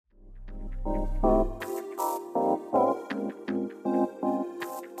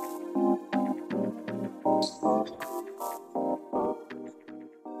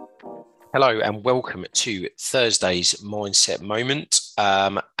Hello and welcome to Thursday's Mindset Moment.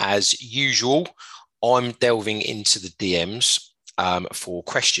 As usual, I'm delving into the DMs for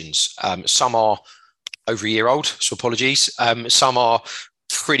questions. Some are over a year old, so apologies. Some are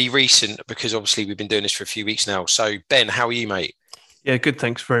pretty recent because obviously we've been doing this for a few weeks now. So Ben, how are you, mate? Yeah, good.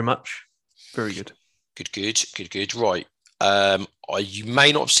 Thanks very much. Very good. Good. Right. You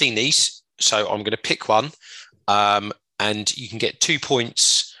may not have seen these, so I'm going to pick one, and you can get 2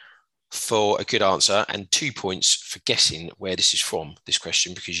 points for a good answer and 2 points for guessing where this is from, this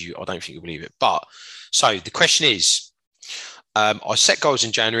question, because I don't think you'll believe it. But so the question is, I set goals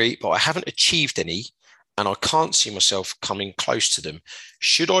in January, but I haven't achieved any and I can't see myself coming close to them.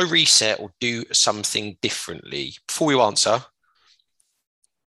 Should I reset or do something differently? Before we answer,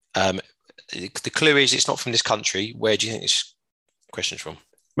 the clue is it's not from this country. Where do you think this question's from?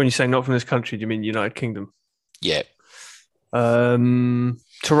 When you say not from this country, do you mean United Kingdom? Yeah.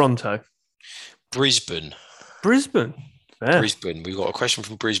 Toronto. Brisbane. Brisbane. Fair. Brisbane. We've got a question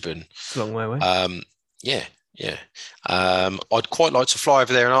from Brisbane. It's a long way away. Yeah. I'd quite like to fly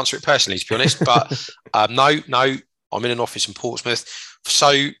over there and answer it personally, to be honest. But no, I'm in an office in Portsmouth.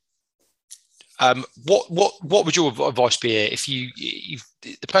 So, what would your advice be if the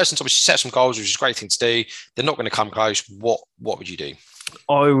person's obviously set some goals, which is a great thing to do. They're not going to come close. What would you do?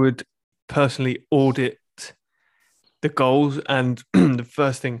 I would personally audit the goals, and the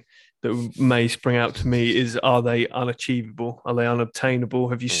first thing that may spring out to me is: are they unachievable? Are they unobtainable?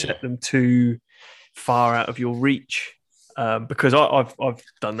 Have you set them too far out of your reach? Because I've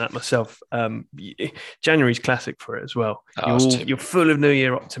done that myself. January's classic for it as well. You're full of New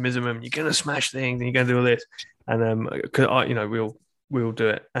Year optimism, and you're going to smash things, and you're going to do all this. And we all do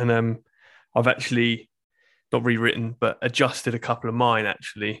it. And I've actually not rewritten, but adjusted a couple of mine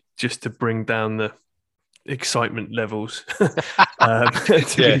actually, just to bring down the excitement levels. To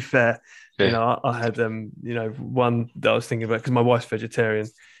be fair, I had one that I was thinking about because my wife's vegetarian.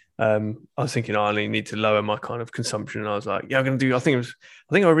 I was thinking I only need to lower my kind of consumption, and I was like, yeah, I'm going to do. I think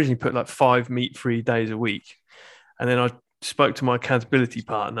I originally put like 5 meat-free days a week, and then I spoke to my accountability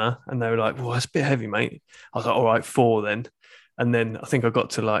partner, and they were like, well, that's a bit heavy, mate. I was like, all right, 4 then. And then I think I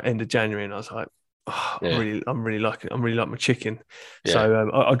got to like end of January, and I was like, oh, I'm really like my chicken. Yeah. So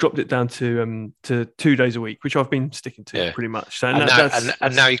I dropped it down to 2 days a week, which I've been sticking to pretty much. So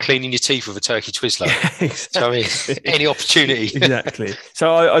and now you're cleaning your teeth with a turkey Twizzler. Yeah, exactly. So, I mean, any opportunity. Exactly.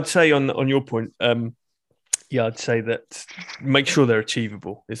 So I'd say on your point, I'd say that make sure they're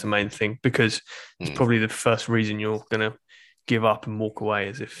achievable is the main thing, because it's probably the first reason you're going to give up and walk away,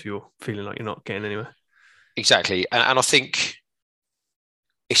 is if you're feeling like you're not getting anywhere. Exactly. And I think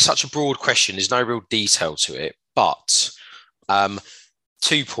it's such a broad question. There's no real detail to it, but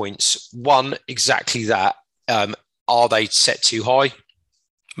 2 points. One, exactly that. Are they set too high?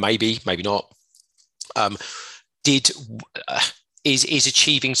 Maybe not. Is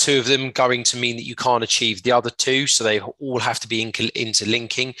achieving 2 of them going to mean that you can't achieve the other 2? So they all have to be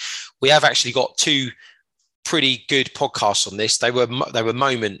interlinking. We have actually got 2 pretty good podcasts on this. They were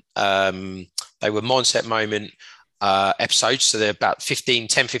Mindset Moment episodes, so they're about 10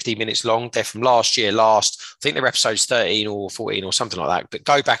 15 minutes long. They're from I think they're episodes 13 or 14 or something like that, but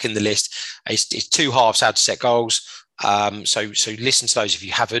go back in the list. It's 2 halves, how to set goals. So listen to those if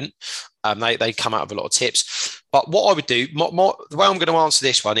you haven't. They come out with a lot of tips. But what I would do, the way I'm going to answer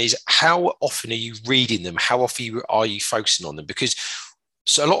this one is: how often are you reading them? How often are you focusing on them? Because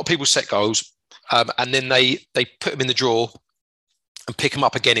a lot of people set goals, and then they put them in the drawer and pick them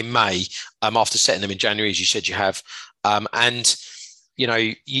up again in May, after setting them in January, as you said you have. And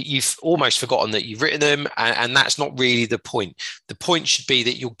you've almost forgotten that you've written them, and that's not really the point. The point should be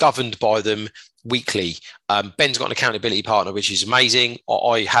that you're governed by them weekly. Ben's got an accountability partner, which is amazing.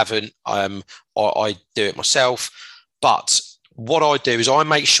 I haven't. I do it myself. But what I do is I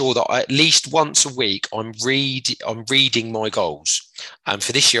make sure that at least once a week I'm reading my goals. And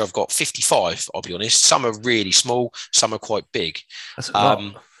for this year, I've got 55. I'll be honest. Some are really small, some are quite big. That's a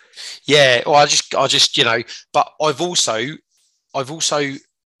lot. Yeah. Well, I just but I've also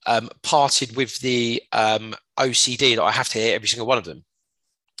parted with the OCD that I have to hit every single one of them.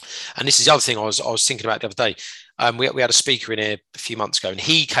 And this is the other thing I was thinking about the other day. We had a speaker in here a few months ago, and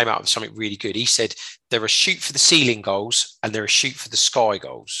he came out with something really good. He said there are shoot for the ceiling goals and there are shoot for the sky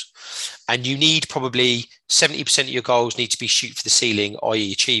goals. And you need probably 70% of your goals need to be shoot for the ceiling,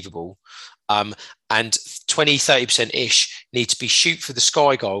 i.e. achievable. And 20-30% ish need to be shoot for the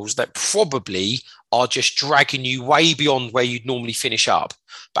sky goals that probably are just dragging you way beyond where you'd normally finish up.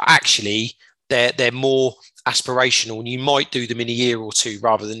 But actually, they're more aspirational, and you might do them in a year or 2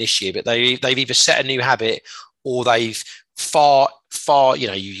 rather than this year. But they've either set a new habit, or they've far,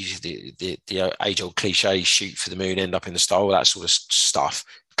 you use the age old cliche, shoot for the moon, end up in the star, all that sort of stuff.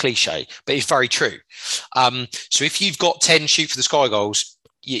 Cliche, but it's very true. So if you've got 10 shoot for the sky goals,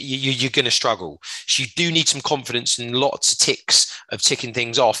 you're going to struggle. So you do need some confidence and lots of ticks of ticking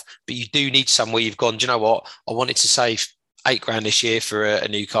things off, but you do need somewhere you've gone, do you know what? I wanted to save £8,000 this year for a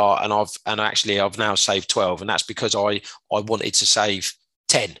new car, and I've now saved 12, and that's because I wanted to save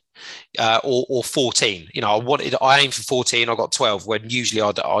 10 or 14. I aimed for 14, I got 12, when usually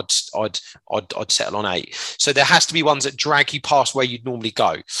I'd settle on 8. So there has to be ones that drag you past where you'd normally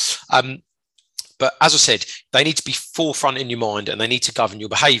go. But as I said, they need to be forefront in your mind, and they need to govern your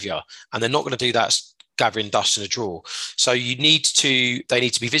behavior, and they're not going to do that gathering dust in a drawer. So they need to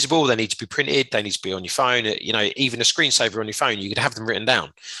be visible, they need to be printed, they need to be on your phone. Even a screensaver on your phone, you could have them written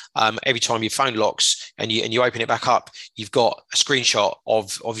down. Every time your phone locks and you open it back up, you've got a screenshot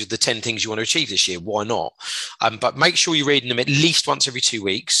of the 10 things you want to achieve this year. Why not? But make sure you're reading them at least once every 2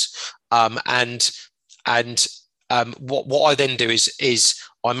 weeks. What I then do is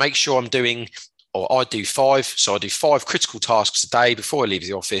I make sure I'm doing, or I do 5. So I do 5 critical tasks a day before I leave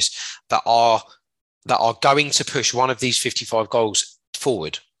the office that are going to push one of these 55 goals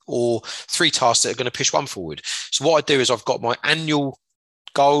forward, or 3 tasks that are going to push one forward. So what I do is I've got my annual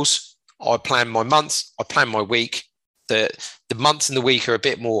goals. I plan my month. I plan my week. The month and the week are a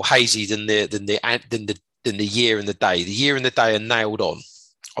bit more hazy than the year and the day. The year and the day are nailed on.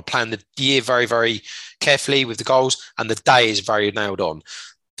 I plan the year very, very carefully with the goals, and the day is very nailed on.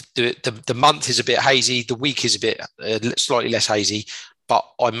 The month is a bit hazy. The week is a bit slightly less hazy. But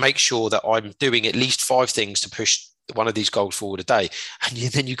I make sure that I'm doing at least 5 things to push one of these goals forward a day. And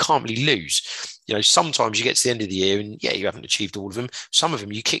then you can't really lose. Sometimes you get to the end of the year and you haven't achieved all of them. Some of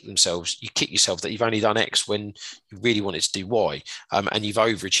them you kick yourself that you've only done X when you really wanted to do Y, and you've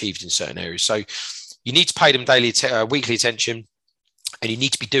overachieved in certain areas. So you need to pay them weekly attention, and you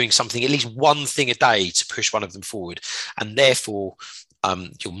need to be doing something, at least one thing a day, to push one of them forward. And therefore,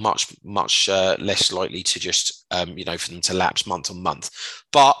 you're much less likely to just for them to lapse month on month.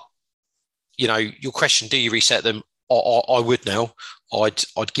 But your question, do you reset them? I would now. I'd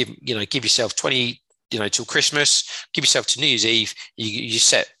give yourself 20 till Christmas. Give yourself to New Year's Eve. You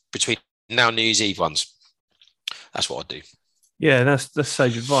set between now and New Year's Eve ones. That's what I'd do. Yeah, that's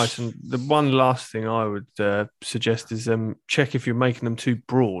sage advice. And the one last thing I would suggest is check if you're making them too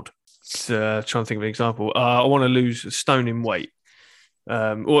broad. Trying to think of an example. I want to lose a stone in weight.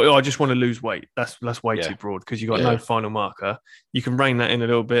 Or I just want to lose weight. That's way too broad, because you've got no final marker. You can rein that in a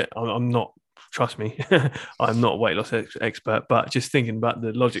little bit. I'm not, trust me, I'm not a weight loss expert, but just thinking about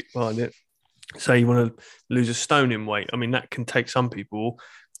the logic behind it. Say you want to lose a stone in weight. I mean, that can take some people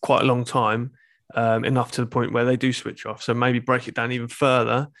quite a long time, enough to the point where they do switch off. So maybe break it down even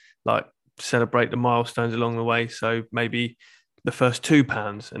further, like celebrate the milestones along the way. So maybe the first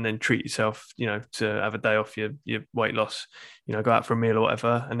 £2, and then treat yourself, to have a day off your weight loss, go out for a meal or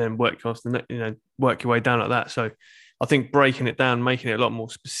whatever, and then work your way down like that. So I think breaking it down, making it a lot more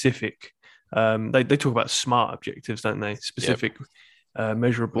specific. They talk about SMART objectives, don't they? Specific,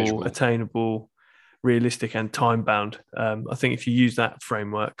 measurable, attainable, realistic, and time bound. I think if you use that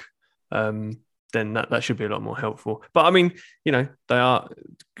framework, then that should be a lot more helpful. But I mean, they are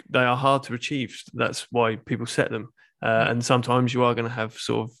hard to achieve. That's why people set them. And sometimes you are going to have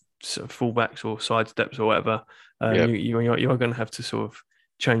sort of fallbacks or side steps or whatever. You are going to have to sort of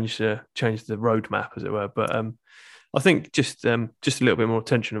change the roadmap, as it were. But I think just a little bit more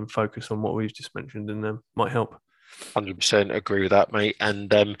attention and focus on what we've just mentioned, and might help. 100% agree with that, mate.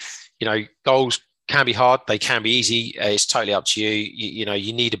 And goals can be hard, they can be easy. It's totally up to you.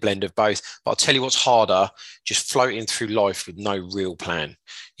 You need a blend of both. But I'll tell you what's harder: just floating through life with no real plan.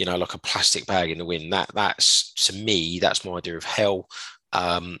 Like a plastic bag in the wind. That's, to me, that's my idea of hell,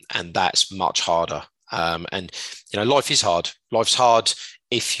 and that's much harder. And life is hard. Life's hard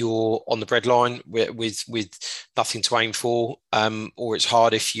if you're on the breadline with nothing to aim for, or it's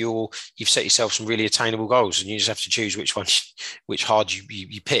hard if you've set yourself some really attainable goals and you just have to choose which hard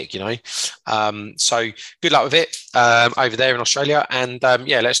you pick. So good luck with it over there in Australia, and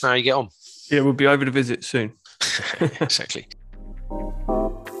let us know how you get on. Yeah, we'll be over to visit soon. Exactly.